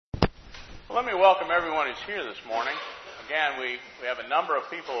Well, let me welcome everyone who's here this morning. Again, we have a number of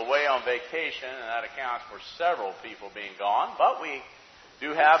people away on vacation, and that accounts for several people being gone. But we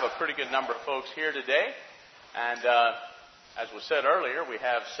do have a pretty good number of folks here today. And as was said earlier, we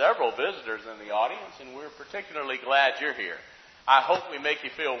have several visitors in the audience, and we're particularly glad you're here. I hope we make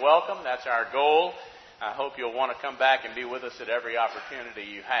you feel welcome. That's our goal. I hope you'll want to come back and be with us at every opportunity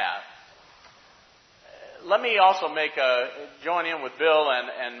you have. Let me also join in with Bill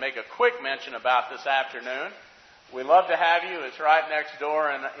and make a quick mention about this afternoon. We love to have you. It's right next door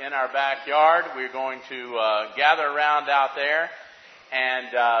in our backyard. We're going to gather around out there, and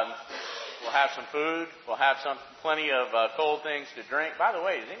we'll have some food. We'll have plenty of cold things to drink. By the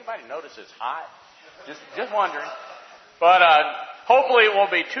way, does anybody notice it's hot? Just wondering. But hopefully it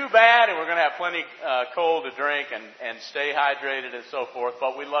won't be too bad, and we're going to have plenty cold to drink and stay hydrated and so forth.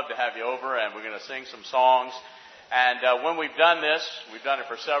 But we'd love to have you over, and we're going to sing some songs. And when we've done this, we've done it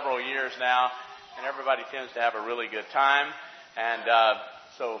for several years now, and everybody tends to have a really good time. And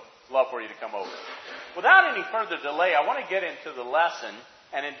so love for you to come over. Without any further delay, I want to get into the lesson.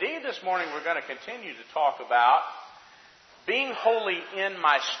 And indeed, this morning we're going to continue to talk about being holy in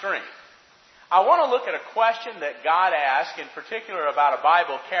my strength. I want to look at a question that God asked, in particular about a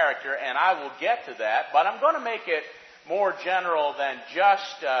Bible character, and I will get to that, but I'm going to make it more general than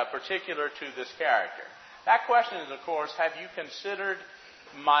just particular to this character. That question is, of course, have you considered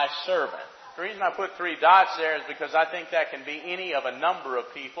my servant? The reason I put 3 dots there is because I think that can be any of a number of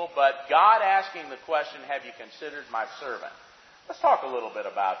people, but God asking the question, have you considered my servant? Let's talk a little bit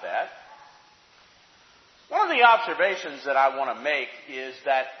about that. One of the observations that I want to make is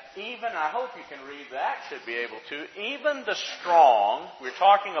that I hope you can read that, should be able to, even the strong, we're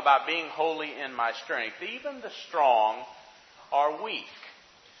talking about being holy in my strength, even the strong are weak.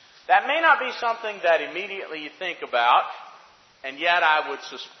 That may not be something that immediately you think about, and yet I would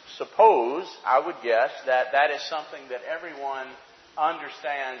guess that is something that everyone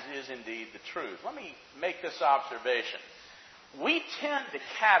understands is indeed the truth. Let me make this observation. We tend to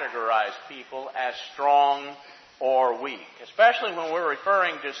categorize people as strong or weak, especially when we're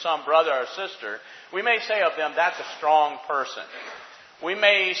referring to some brother or sister. We may say of them, that's a strong person. We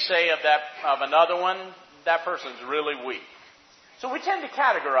may say of another one, that person's really weak. So we tend to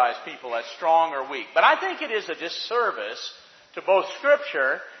categorize people as strong or weak. But I think it is a disservice to both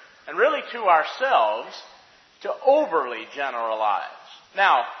Scripture and really to ourselves to overly generalize.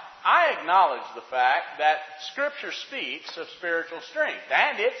 Now, I acknowledge the fact that Scripture speaks of spiritual strength,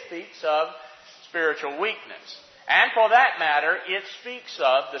 and it speaks of spiritual weakness. And for that matter, it speaks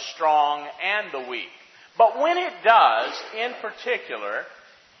of the strong and the weak. But when it does, in particular,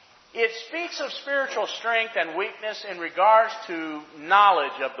 it speaks of spiritual strength and weakness in regards to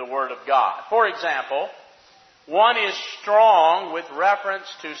knowledge of the Word of God. For example, one is strong with reference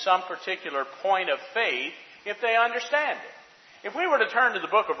to some particular point of faith if they understand it. If we were to turn to the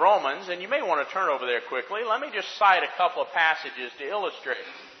book of Romans, and you may want to turn over there quickly, let me just cite a couple of passages to illustrate.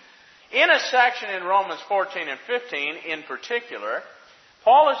 In a section in Romans 14 and 15 in particular,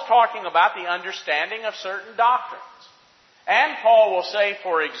 Paul is talking about the understanding of certain doctrines. And Paul will say,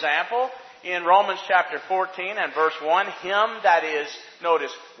 for example, in Romans chapter 14 and verse 1, him that is,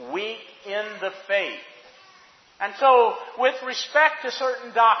 notice, weak in the faith. And so, with respect to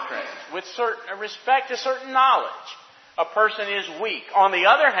certain doctrines, with respect to certain knowledge, a person is weak. On the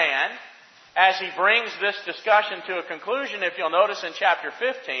other hand, as he brings this discussion to a conclusion, if you'll notice in chapter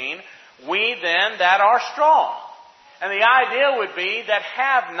 15, we then that are strong. And the idea would be that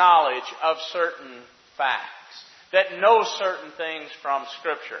have knowledge of certain facts, that know certain things from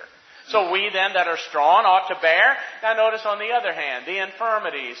Scripture. So we then that are strong ought to bear, now notice on the other hand, the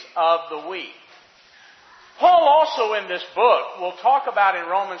infirmities of the weak. Paul also in this book will talk about in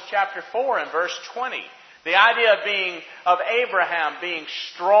Romans chapter 4 and verse 20, the idea of Abraham being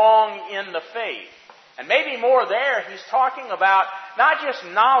strong in the faith. And maybe more there, he's talking about not just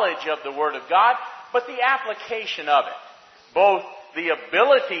knowledge of the Word of God, but the application of it. Both the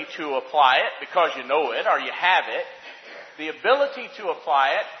ability to apply it, because you know it or you have it, the ability to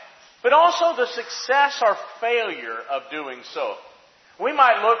apply it, but also the success or failure of doing so. We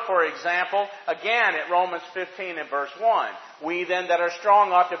might look, for example, again at Romans 15 and verse 1. We then that are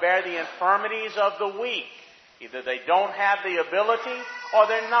strong ought to bear the infirmities of the weak. Either they don't have the ability or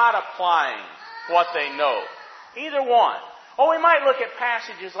they're not applying what they know. Either one. Or we might look at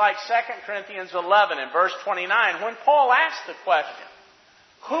passages like 2 Corinthians 11 and verse 29 when Paul asks the question,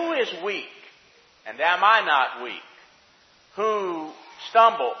 who is weak and am I not weak? Who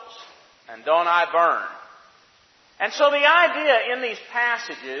stumbles and don't I burn? And so the idea in these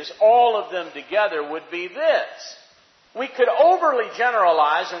passages, all of them together, would be this. we could overly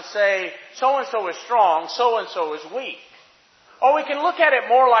generalize and say, so-and-so is strong, so-and-so is weak. Or we can look at it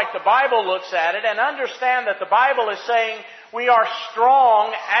more like the Bible looks at it and understand that the Bible is saying we are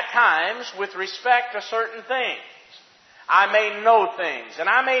strong at times with respect to certain things. I may know things, and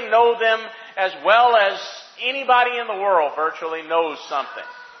I may know them as well as anybody in the world virtually knows something.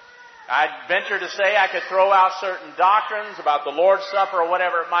 I'd venture to say I could throw out certain doctrines about the Lord's Supper or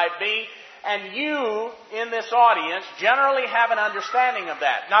whatever it might be, and you in this audience generally have an understanding of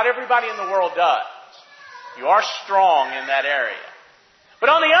that. Not everybody in the world does. You are strong in that area. But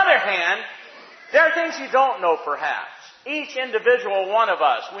on the other hand, there are things you don't know perhaps. Each individual one of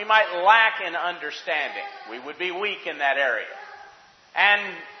us, we might lack in understanding. We would be weak in that area. And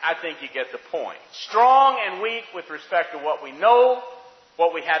I think you get the point. Strong and weak with respect to what we know,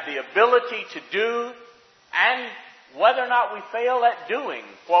 what we have the ability to do, and whether or not we fail at doing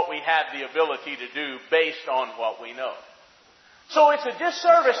what we have the ability to do based on what we know. So it's a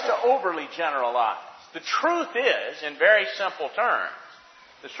disservice to overly generalize. The truth is, in very simple terms,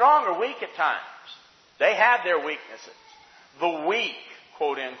 the strong are weak at times. They have their weaknesses. The weak,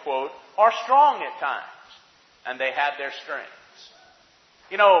 quote unquote, are strong at times. And they have their strengths.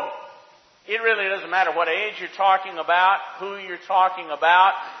 You know, it really doesn't matter what age you're talking about, who you're talking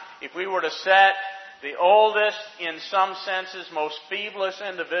about. If we were to set the oldest, in some senses, most feeblest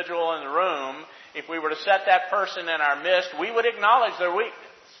individual in the room, if we were to set that person in our midst, we would acknowledge their weakness.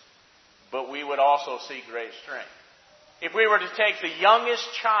 But we would also see great strength. If we were to take the youngest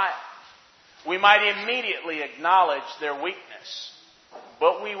child, we might immediately acknowledge their weakness.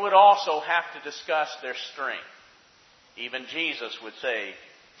 But we would also have to discuss their strength. Even Jesus would say,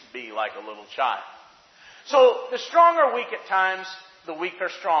 be like a little child. So the strong are weak at times, the weak are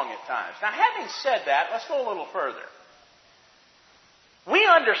strong at times. Now having said that, let's go a little further. We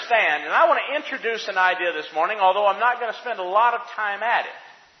understand, and I want to introduce an idea this morning, although I'm not going to spend a lot of time at it.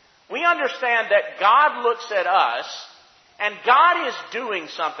 We understand that God looks at us, and God is doing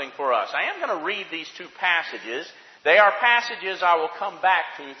something for us. I am going to read these two passages. They are passages I will come back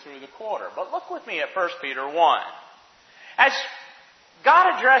to through the quarter. But look with me at 1 Peter 1. As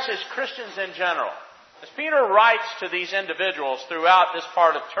God addresses Christians in general, as Peter writes to these individuals throughout this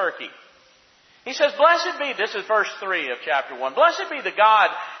part of Turkey, he says, Blessed be, this is verse 3 of chapter 1, Blessed be the God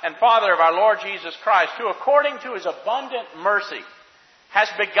and Father of our Lord Jesus Christ, who according to His abundant mercy has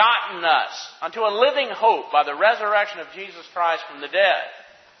begotten us unto a living hope by the resurrection of Jesus Christ from the dead,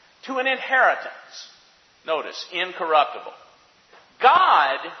 to an inheritance, notice, incorruptible.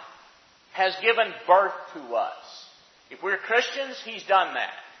 God has given birth to us. If we're Christians, He's done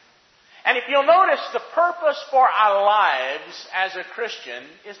that. And if you'll notice, the purpose for our lives as a Christian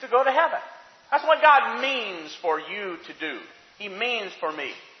is to go to heaven. That's what God means for you to do. He means for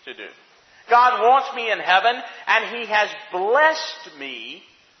me to do. God wants me in heaven, and He has blessed me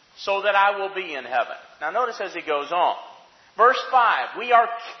so that I will be in heaven. Now notice as he goes on. Verse 5, we are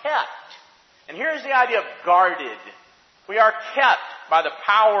kept. And here's the idea of guarded. We are kept by the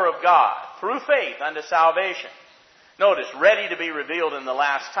power of God through faith unto salvation. Notice, ready to be revealed in the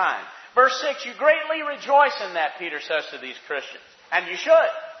last time. Verse 6, you greatly rejoice in that, Peter says to these Christians. And you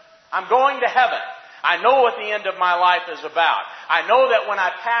should. I'm going to heaven. I know what the end of my life is about. I know that when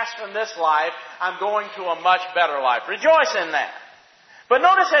I pass from this life, I'm going to a much better life. Rejoice in that. But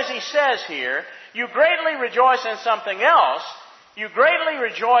notice as he says here, you greatly rejoice in something else. You greatly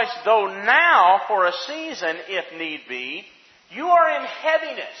rejoice, though now, for a season, if need be, you are in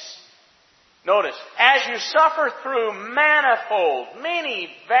heaviness. Notice, as you suffer through manifold, many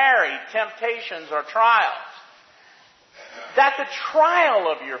varied temptations or trials, that the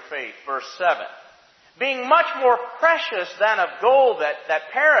trial of your faith, verse 7, being much more precious than of gold that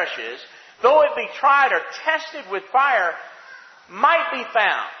perishes, though it be tried or tested with fire, might be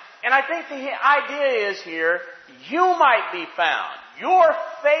found. And I think the idea is here, you might be found. Your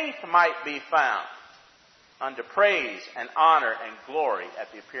faith might be found unto praise and honor and glory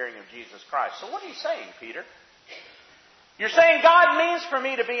at the appearing of Jesus Christ. So what are you saying, Peter? You're saying God means for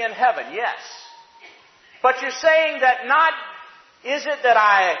me to be in heaven, yes. But you're saying that not is it that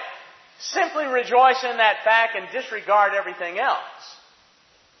I simply rejoice in that fact and disregard everything else.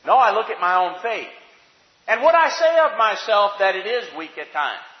 No, I look at my own faith. And would I say of myself that it is weak at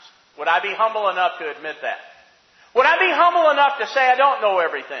times? Would I be humble enough to admit that? Would I be humble enough to say I don't know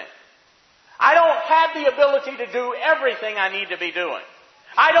everything? I don't have the ability to do everything I need to be doing.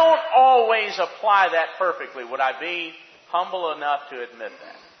 I don't always apply that perfectly. Would I be humble enough to admit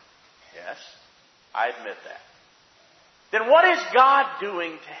that? Yes, I admit that. Then what is God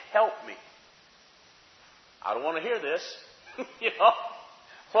doing to help me? I don't want to hear this.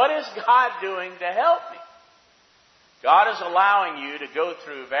 What is God doing to help me? God is allowing you to go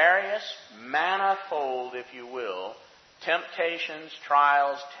through various, manifold, if you will, temptations,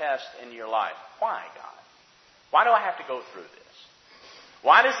 trials, tests in your life. Why, God? Why do I have to go through this?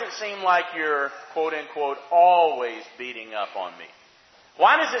 Why does it seem like you're, quote unquote, always beating up on me?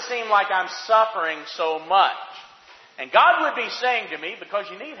 Why does it seem like I'm suffering so much? And God would be saying to me, because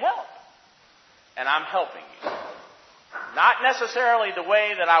you need help. And I'm helping you. Not necessarily the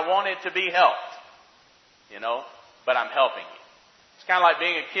way that I wanted to be helped. But I'm helping you. It's kind of like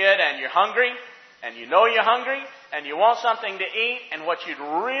being a kid and you're hungry, and you know you're hungry, and you want something to eat, and what you'd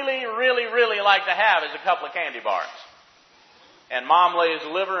really, really, really like to have is a couple of candy bars. And Mom lays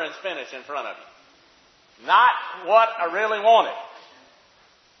liver and spinach in front of you. Not what I really wanted,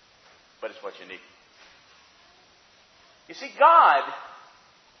 but it's what you need. You see, God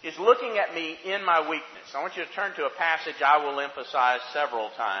is looking at me in my weakness. I want you to turn to a passage I will emphasize several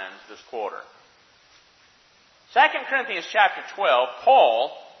times this quarter. 2 Corinthians chapter 12,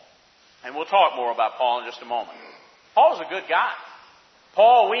 Paul, and we'll talk more about Paul in just a moment. Paul's a good guy.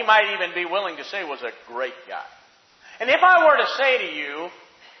 Paul, we might even be willing to say, was a great guy. And if I were to say to you,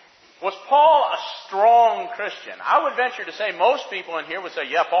 was Paul a strong Christian? I would venture to say most people in here would say,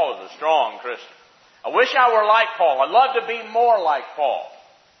 yeah, Paul is a strong Christian. I wish I were like Paul. I'd love to be more like Paul,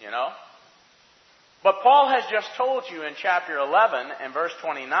 But Paul has just told you in chapter 11 and verse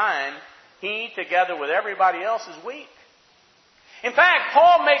 29, he, together with everybody else, is weak. In fact,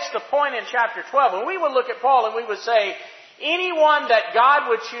 Paul makes the point in chapter 12, and we would look at Paul and we would say, anyone that God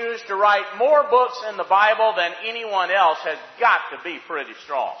would choose to write more books in the Bible than anyone else has got to be pretty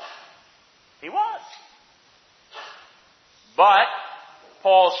strong. He was. But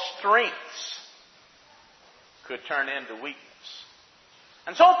Paul's strengths could turn into weakness.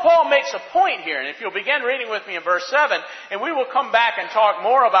 And so Paul makes a point here, and if you'll begin reading with me in verse 7, and we will come back and talk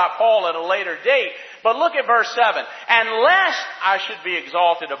more about Paul at a later date, but look at verse 7. And lest I should be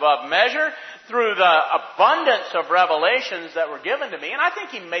exalted above measure through the abundance of revelations that were given to me, and I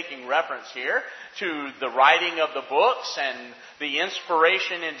think he's making reference here to the writing of the books and the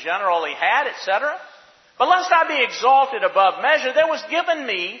inspiration in general he had, etc. But lest I be exalted above measure, there was given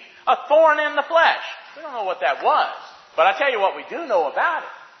me a thorn in the flesh. We don't know what that was. But I tell you what we do know about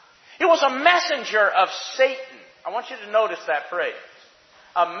it. It was a messenger of Satan. I want you to notice that phrase.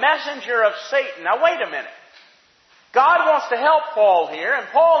 A messenger of Satan. Now wait a minute. God wants to help Paul here, and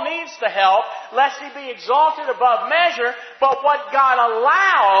Paul needs the help lest he be exalted above measure. But what God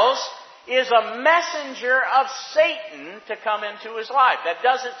allows is a messenger of Satan to come into his life. That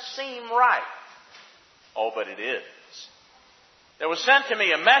doesn't seem right. Oh, but it is. There was sent to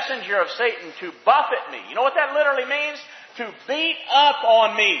me a messenger of Satan to buffet me. You know what that literally means? To beat up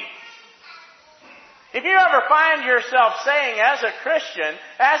on me. If you ever find yourself saying as a Christian,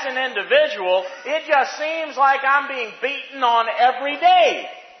 as an individual, it just seems like I'm being beaten on every day.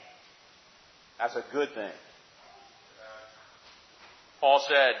 That's a good thing. Paul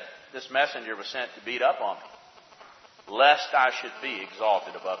said this messenger was sent to beat up on me, lest I should be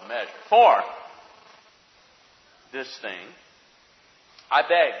exalted above measure. For this thing I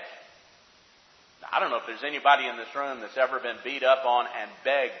begged. Now, I don't know if there's anybody in this room that's ever been beat up on and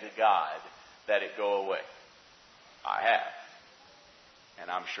begged God that it go away. I have. And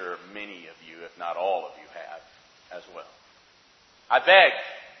I'm sure many of you, if not all of you, have as well. I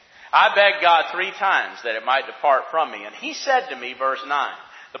begged God 3 times that it might depart from me. And he said to me, verse 9,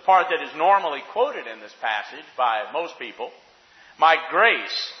 the part that is normally quoted in this passage by most people, my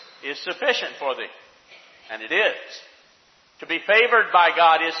grace is sufficient for thee. And it is. To be favored by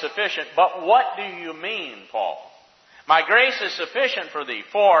God is sufficient. But what do you mean, Paul? My grace is sufficient for thee.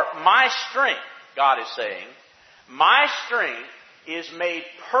 For my strength, God is saying, my strength is made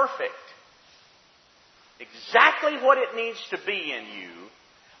perfect. Exactly what it needs to be in you.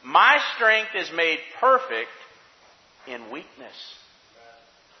 My strength is made perfect in weakness.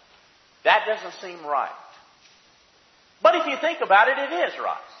 That doesn't seem right. But if you think about it, it is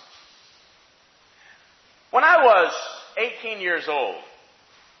right. When I was 18 years old,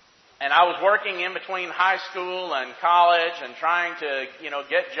 and I was working in between high school and college and trying to,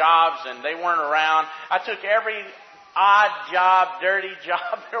 get jobs, and they weren't around, I took every odd job, dirty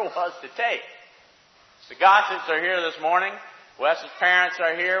job there was to take. The Gossets are here this morning. Wes's parents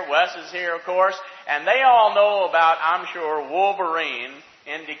are here. Wes is here, of course. And they all know about, I'm sure, Wolverine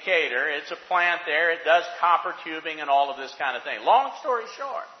in Decatur. It's a plant there. It does copper tubing and all of this kind of thing. Long story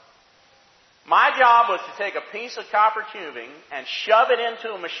short, my job was to take a piece of copper tubing and shove it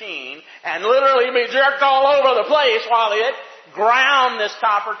into a machine and literally be jerked all over the place while it ground this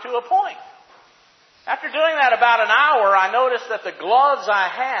copper to a point. After doing that about an hour, I noticed that the gloves I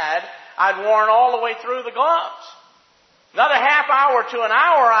had, I'd worn all the way through the gloves. Another half hour to an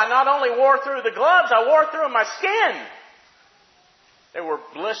hour, I not only wore through the gloves, I wore through my skin. They were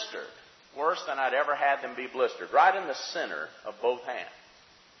blistered, worse than I'd ever had them be blistered, right in the center of both hands.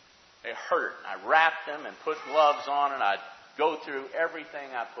 They hurt. I wrapped them and put gloves on, and I'd go through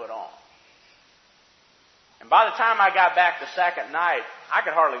everything I put on. And by the time I got back the second night, I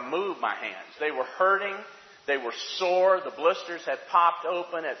could hardly move my hands. They were hurting. They were sore. The blisters had popped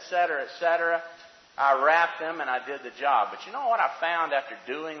open, etc., etc. I wrapped them and I did the job. But you know what I found after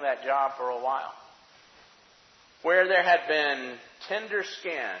doing that job for a while? Where there had been tender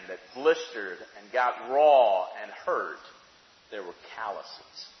skin that blistered and got raw and hurt, there were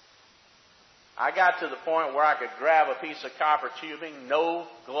calluses. I got to the point where I could grab a piece of copper tubing, no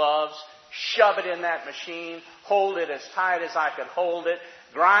gloves, shove it in that machine, hold it as tight as I could hold it,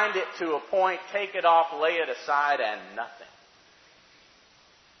 grind it to a point, take it off, lay it aside, and nothing.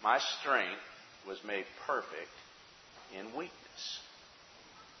 My strength was made perfect in weakness.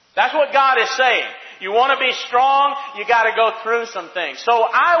 That's what God is saying. You want to be strong, you got to go through some things. So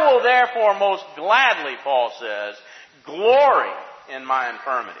I will therefore most gladly, Paul says, glory in my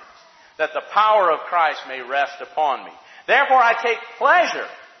infirmities, that the power of Christ may rest upon me. Therefore I take pleasure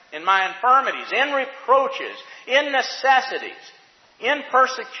in my infirmities, in reproaches, in necessities, in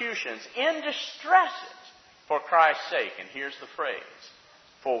persecutions, in distresses, for Christ's sake. And here's the phrase,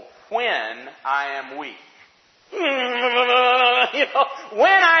 for when I am weak. When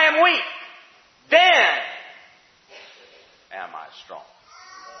I am weak, then am I strong.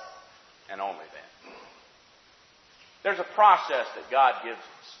 And only then. There's a process that God gives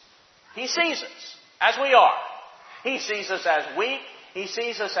us. He sees us as we are. He sees us as weak. He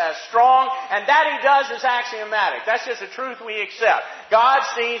sees us as strong. And that He does is axiomatic. That's just a truth we accept. God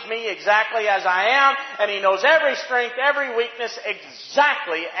sees me exactly as I am. And He knows every strength, every weakness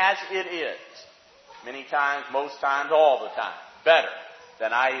exactly as it is. Many times, most times, all the time. Better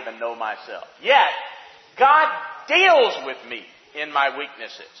than I even know myself. Yet, God deals with me in my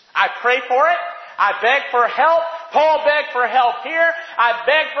weaknesses. I pray for it. I beg for help. Paul begged for help here. I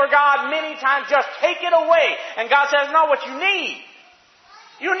beg for God many times, just take it away. And God says, no, what you need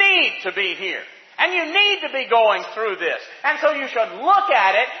to be here. And you need to be going through this. And so you should look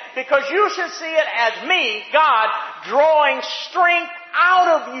at it because you should see it as me, God, drawing strength out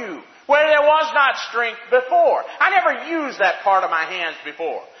of you where there was not strength before. I never used that part of my hands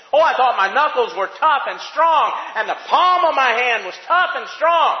before. Oh, I thought my knuckles were tough and strong, and the palm of my hand was tough and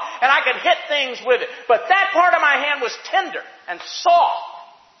strong, and I could hit things with it. But that part of my hand was tender and soft.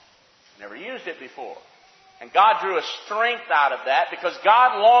 Never used it before. And God drew a strength out of that because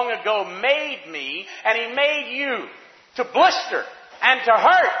God long ago made me, and He made you to blister and to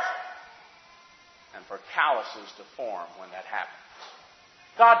hurt and for calluses to form when that happens.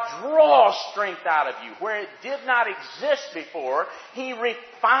 God draws strength out of you where it did not exist before. He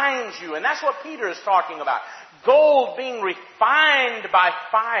refines you. And that's what Peter is talking about. Gold being refined by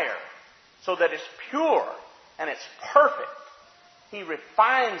fire so that it's pure and it's perfect. He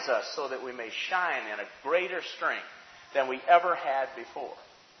refines us so that we may shine in a greater strength than we ever had before.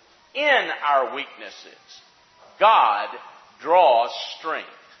 In our weaknesses, God draws strength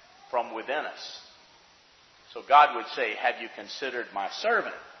from within us. So God would say, have you considered my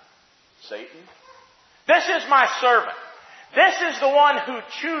servant, Satan? This is my servant. This is the one who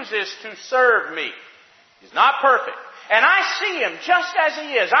chooses to serve me. He's not perfect. And I see him just as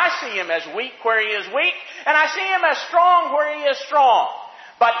he is. I see him as weak where he is weak. And I see him as strong where he is strong.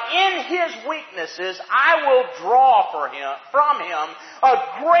 But in his weaknesses, I will draw from him a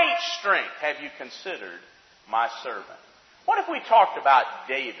great strength. Have you considered my servant? What if we talked about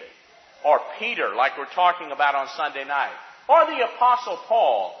David? Or Peter, like we're talking about on Sunday night. Or the Apostle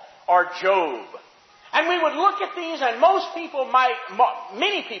Paul. Or Job. And we would look at these, and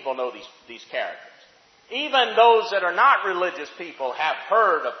many people know these characters. Even those that are not religious people have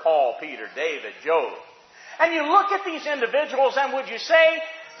heard of Paul, Peter, David, Job. And you look at these individuals, and would you say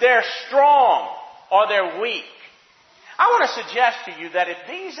they're strong or they're weak? I want to suggest to you that if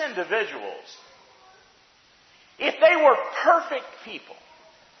these individuals, if they were perfect people,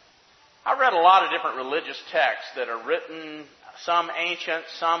 I read a lot of different religious texts that are written, some ancient,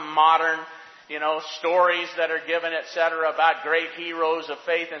 some modern, stories that are given, etc., about great heroes of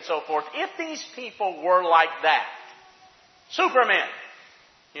faith and so forth. If these people were like that, Superman,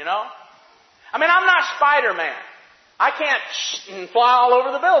 I'm not Spider-Man. I can't fly all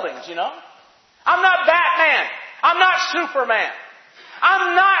over the buildings, I'm not Batman. I'm not Superman.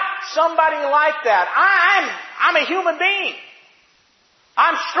 I'm not somebody like that. I'm a human being.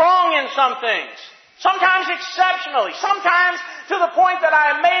 I'm strong in some things. Sometimes exceptionally. Sometimes to the point that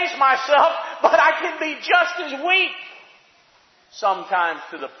I amaze myself, but I can be just as weak. sometimes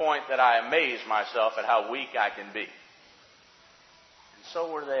to the point that I amaze myself at how weak I can be. And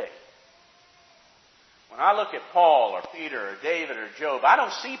so were they. When I look at Paul or Peter or David or Job, I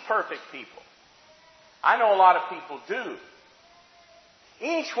don't see perfect people. I know a lot of people do.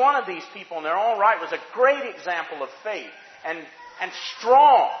 Each one of these people in their own right was a great example of faith and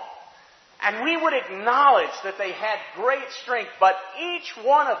strong. And we would acknowledge that they had great strength, but each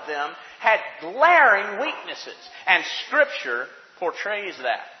one of them had glaring weaknesses. And Scripture portrays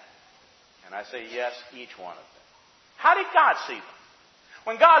that. And I say, yes, each one of them. How did God see them?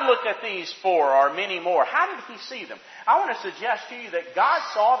 When God looked at these four or many more, how did He see them? I want to suggest to you that God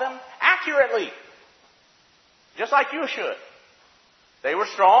saw them accurately. Just like you should. They were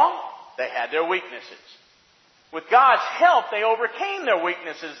strong. They had their weaknesses. With God's help, they overcame their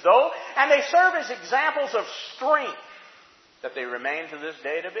weaknesses, though, and they serve as examples of strength that they remain to this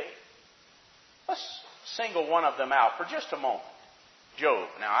day to be. Let's single one of them out for just a moment. Job.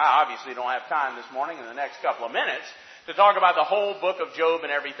 Now, I obviously don't have time this morning in the next couple of minutes to talk about the whole book of Job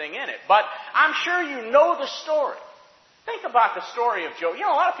and everything in it. But I'm sure you know the story. Think about the story of Job. You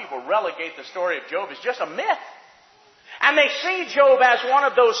know, a lot of people relegate the story of Job as just a myth. And they see Job as one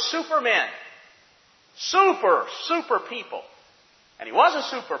of those supermen. Super people. And he was a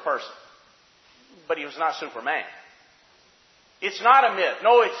super person. But he was not Superman. It's not a myth.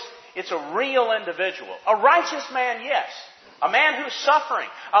 No, it's a real individual. A righteous man, yes. A man who's suffering.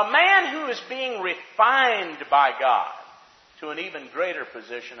 A man who is being refined by God to an even greater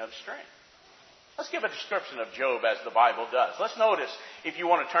position of strength. Let's give a description of Job as the Bible does. Let's notice, if you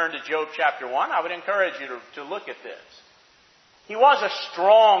want to turn to Job chapter 1, I would encourage you to look at this. He was a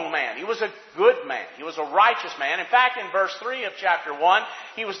strong man. He was a good man. He was a righteous man. In fact, in verse 3 of chapter 1,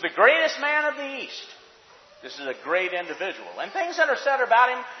 he was the greatest man of the East. This is a great individual. And things that are said about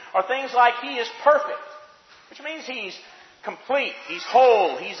him are things like he is perfect, which means he's complete, he's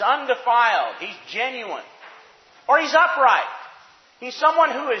whole, he's undefiled, he's genuine, or he's upright. He's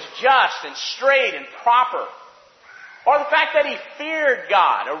someone who is just and straight and proper. Or the fact that he feared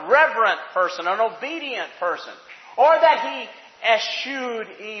God, a reverent person, an obedient person. Or that he eschewed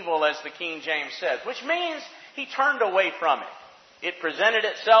evil, as the King James says, which means he turned away from it. It presented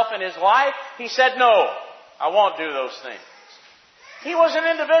itself in his life. He said, no, I won't do those things. He was an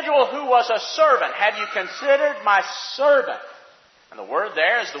individual who was a servant. Have you considered my servant? And the word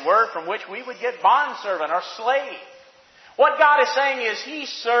there is the word from which we would get bondservant or slave. What God is saying is, He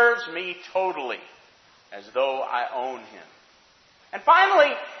serves me totally, as though I own Him. And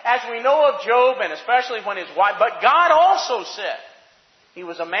finally, as we know of Job, and especially when his wife, but God also said he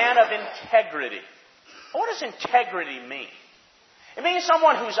was a man of integrity. What does integrity mean? It means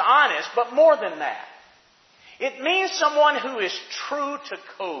someone who's honest, but more than that. It means someone who is true to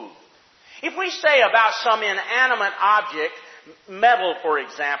code. If we say about some inanimate object, metal for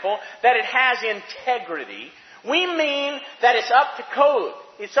example, that it has integrity, we mean that it's up to code.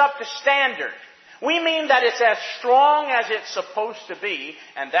 It's up to standard. We mean that it's as strong as it's supposed to be,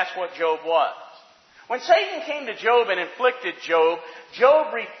 and that's what Job was. When Satan came to Job and inflicted Job,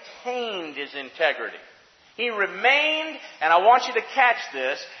 Job retained his integrity. He remained, and I want you to catch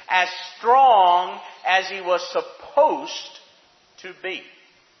this, as strong as he was supposed to be.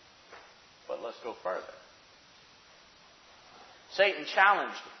 But let's go further. Satan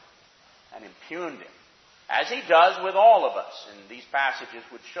challenged him and impugned him, as he does with all of us, and these passages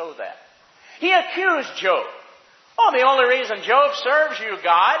would show that. He accused Job. Oh, the only reason Job serves you,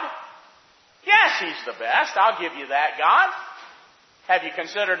 God. Yes, he's the best. I'll give you that, God. Have you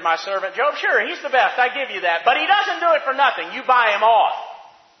considered my servant Job? Sure, he's the best. I give you that. But he doesn't do it for nothing. You buy him off.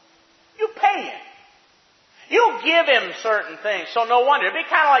 You pay him. You give him certain things. So no wonder. It'd be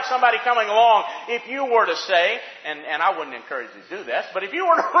kind of like somebody coming along if you were to say, and I wouldn't encourage you to do this, but if you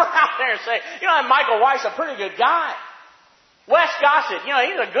were to run out there and say, you know, Michael White's a pretty good guy. Wes Gossett, you know,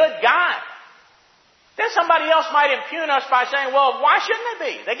 he's a good guy. Then somebody else might impugn us by saying, well, why shouldn't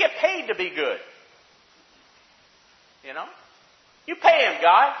they be? They get paid to be good. You know? You pay him,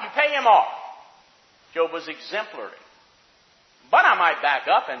 God. You pay him off. Job was exemplary. But I might back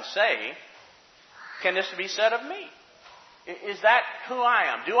up and say, can this be said of me? Is that who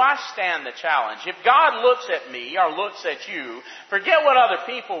I am? Do I stand the challenge? If God looks at me or looks at you, forget what other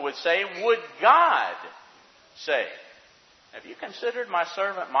people would say. Would God say, have you considered my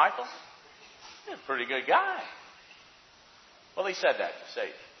servant Michael? He's a pretty good guy. Well, he said that to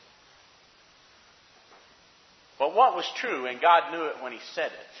Satan. But what was true, and God knew it when he said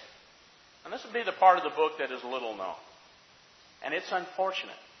it, and this would be the part of the book that is little known, and it's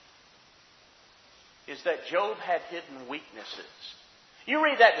unfortunate, is that Job had hidden weaknesses. You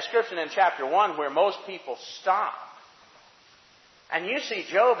read that description in chapter 1 where most people stop. And you see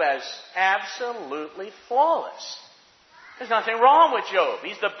Job as absolutely flawless. There's nothing wrong with Job.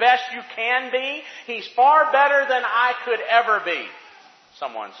 He's the best you can be. He's far better than I could ever be,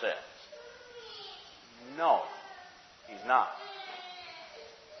 someone says. No, he's not.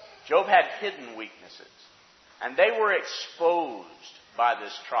 Job had hidden weaknesses, and they were exposed by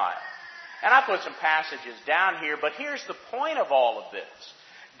this trial. And I put some passages down here, but here's the point of all of this.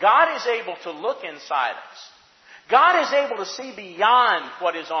 God is able to look inside us. God is able to see beyond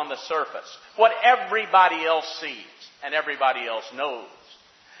what is on the surface, what everybody else sees and everybody else knows.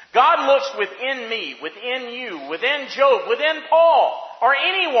 God looks within me, within you, within Job, within Paul, or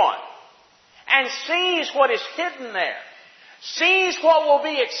anyone, and sees what is hidden there, sees what will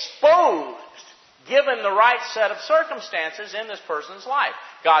be exposed given the right set of circumstances in this person's life.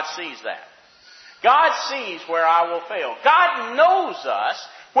 God sees that. God sees where I will fail. God knows us,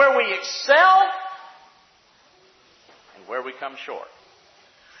 where we excel and where we come short.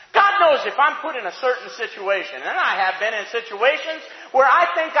 God knows if I'm put in a certain situation, and I have been in situations where I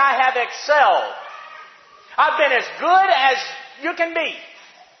think I have excelled. I've been as good as you can be.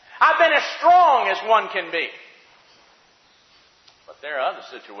 I've been as strong as one can be. But there are other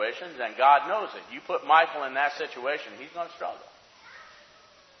situations, and God knows it. You put Michael in that situation, he's going to struggle.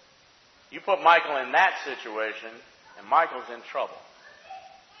 You put Michael in that situation, and Michael's in trouble.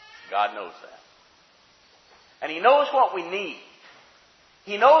 God knows that. And He knows what we need.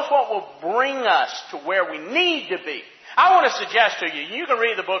 He knows what will bring us to where we need to be. I want to suggest to you, you can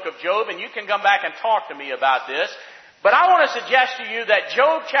read the book of Job, and you can come back and talk to me about this, but I want to suggest to you that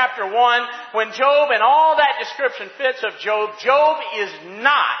Job chapter 1, when Job and all that description fits of Job, Job is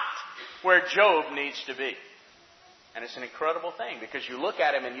not where Job needs to be. And it's an incredible thing, because you look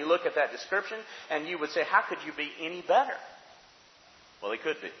at him and you look at that description and you would say, how could you be any better? Well, he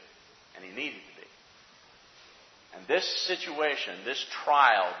could be, and he needed to be. And this situation, this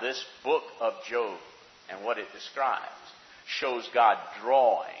trial, this book of Job and what it describes shows God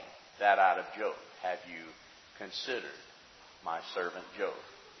drawing that out of Job. Have you considered my servant Job?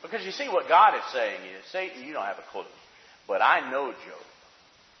 Because you see what God is saying is, Satan, you don't have a clue. But I know Job.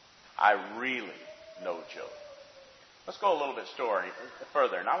 I really know Job. Let's go a little bit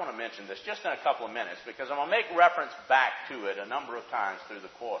further, and I want to mention this just in a couple of minutes because I'm going to make reference back to it a number of times through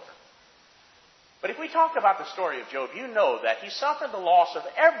the quarter. But if we talk about the story of Job, you know that he suffered the loss of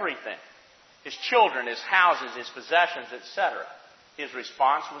everything. His children, his houses, his possessions, etc. His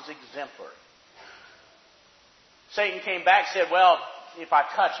response was exemplary. Satan came back and said, well, if I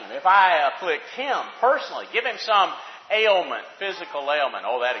touch him, if I afflict him personally, give him some ailment, physical ailment,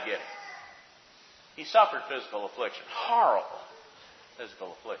 oh, that'll get him. He suffered physical affliction, horrible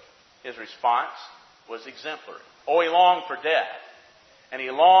physical affliction. His response was exemplary. Oh, he longed for death. And he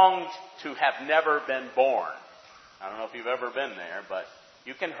longed to have never been born. I don't know if you've ever been there, but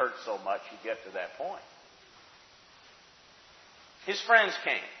you can hurt so much you get to that point. His friends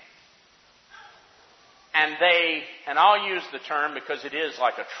came. And I'll use the term because it is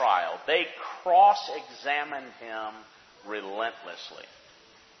like a trial, they cross-examined him relentlessly.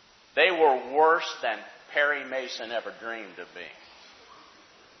 They were worse than Perry Mason ever dreamed of being.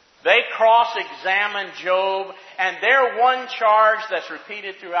 They cross-examined Job, and their one charge that's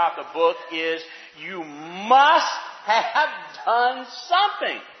repeated throughout the book is, you must have done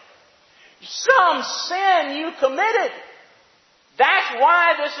something. Some sin you committed. That's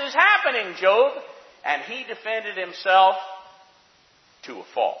why this is happening, Job. And he defended himself to a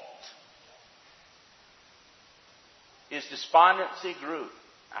fault. His despondency grew.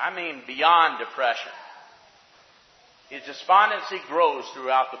 I mean, beyond depression. His despondency grows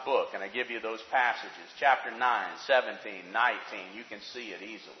throughout the book, and I give you those passages. Chapter 9, 17, 19, you can see it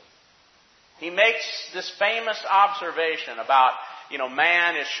easily. He makes this famous observation about,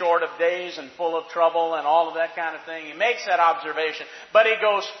 man is short of days and full of trouble and all of that kind of thing. He makes that observation, but he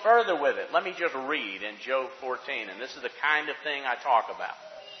goes further with it. Let me just read in Job 14, and this is the kind of thing I talk about.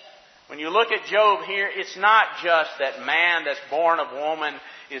 When you look at Job here, it's not just that man that's born of woman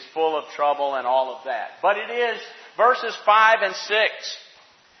is full of trouble and all of that. But it is verses 5 and 6.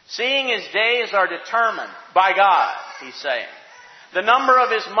 Seeing his days are determined by God, he's saying. The number of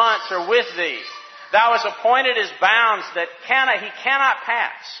his months are with thee. Thou hast appointed his bounds that he cannot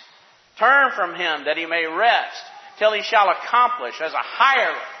pass. Turn from him that he may rest till he shall accomplish as a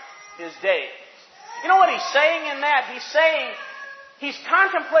hirelings his days. You know what he's saying in that? He's saying, he's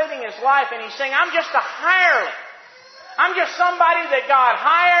contemplating his life and he's saying, I'm just a hireling. I'm just somebody that God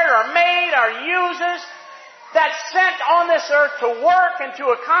hired or made or uses that's sent on this earth to work and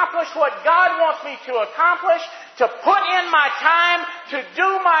to accomplish what God wants me to accomplish, to put in my time, to do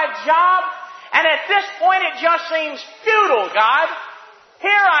my job. And at this point it just seems futile, God.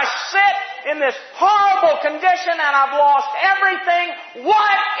 Here I sit in this horrible condition and I've lost everything.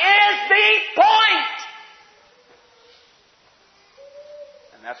 What is the point?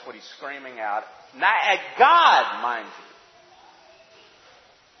 And that's what he's screaming out. Not at God, mind you.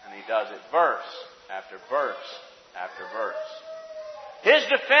 And he does it verse after verse after verse. His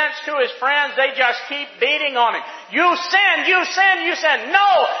defense to his friends, they just keep beating on him. You sinned, you sinned, you sinned. No,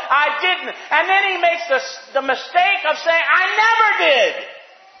 I didn't. And then he makes the mistake of saying, I never did.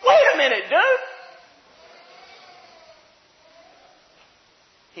 Wait a minute, dude.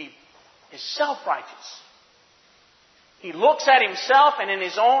 He is self-righteous. He looks at himself and in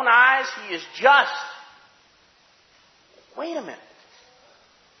his own eyes he is just. Wait a minute.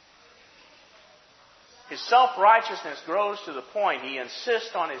 His self-righteousness grows to the point he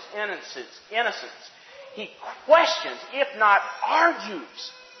insists on his innocence. He questions, if not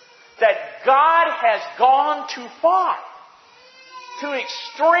argues, that God has gone too far, to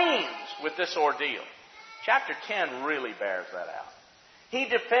extremes with this ordeal. Chapter 10 really bears that out. He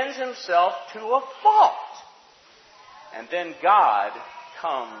defends himself to a fault. And then God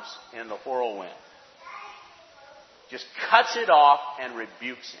comes in the whirlwind. Just cuts it off and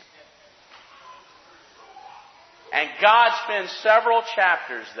rebukes him. And God spends several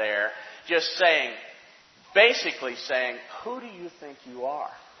chapters there just saying, basically saying, who do you think you are?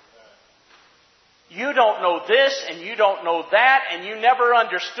 You don't know this and you don't know that and you never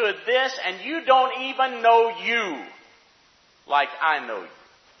understood this and you don't even know you like I know you.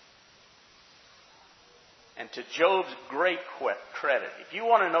 And to Job's great credit, if you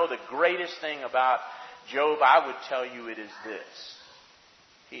want to know the greatest thing about Job, I would tell you it is this.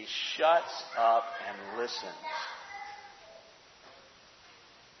 He shuts up and listens.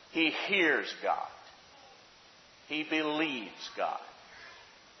 He hears God. He believes God.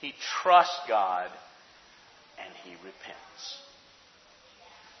 He trusts God. And he repents.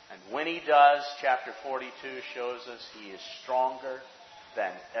 And when he does, chapter 42 shows us he is stronger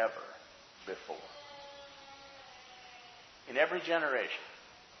than ever before. In every generation,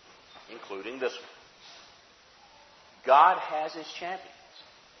 including this one, God has his champions.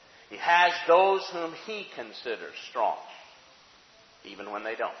 He has those whom he considers strong, even when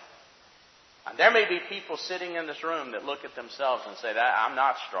they don't. And there may be people sitting in this room that look at themselves and say, I'm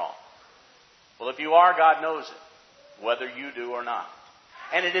not strong. Well, if you are, God knows it, whether you do or not.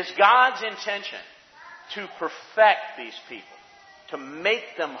 And it is God's intention to perfect these people, to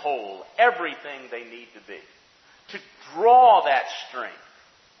make them whole, everything they need to be, to draw that strength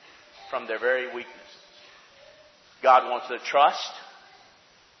from their very weaknesses. God wants their trust.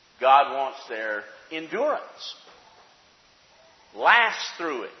 God wants their endurance. Last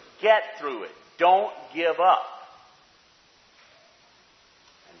through it. Get through it. Don't give up.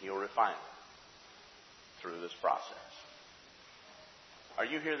 And he'll refine them through this process. Are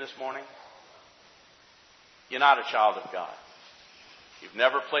you here this morning? You're not a child of God. You've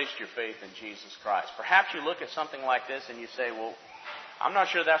never placed your faith in Jesus Christ. Perhaps you look at something like this and you say, well, I'm not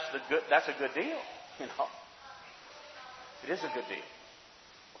sure that's a good deal. You know, it is a good deal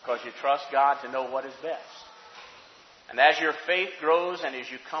because you trust God to know what is best. And as your faith grows and as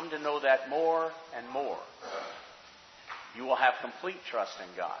you come to know that more and more, you will have complete trust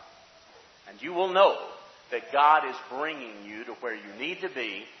in God. And you will know that God is bringing you to where you need to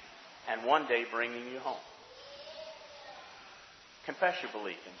be and one day bringing you home. Confess your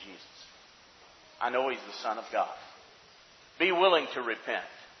belief in Jesus. I know He's the Son of God. Be willing to repent,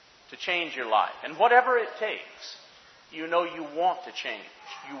 to change your life. And whatever it takes, you know you want to change.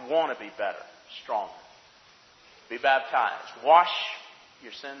 You want to be better, stronger. Be baptized. Wash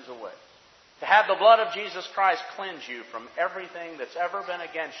your sins away. To have the blood of Jesus Christ cleanse you from everything that's ever been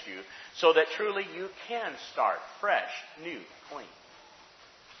against you so that truly you can start fresh, new, clean.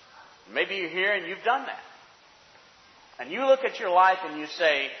 Maybe you're here and you've done that. And you look at your life and you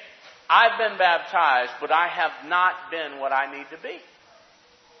say, I've been baptized, but I have not been what I need to be.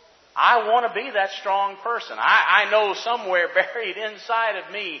 I want to be that strong person. I know somewhere buried inside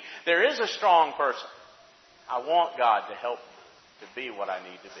of me there is a strong person. I want God to help me to be what I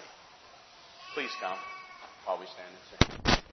need to be. Please come while we stand and sing.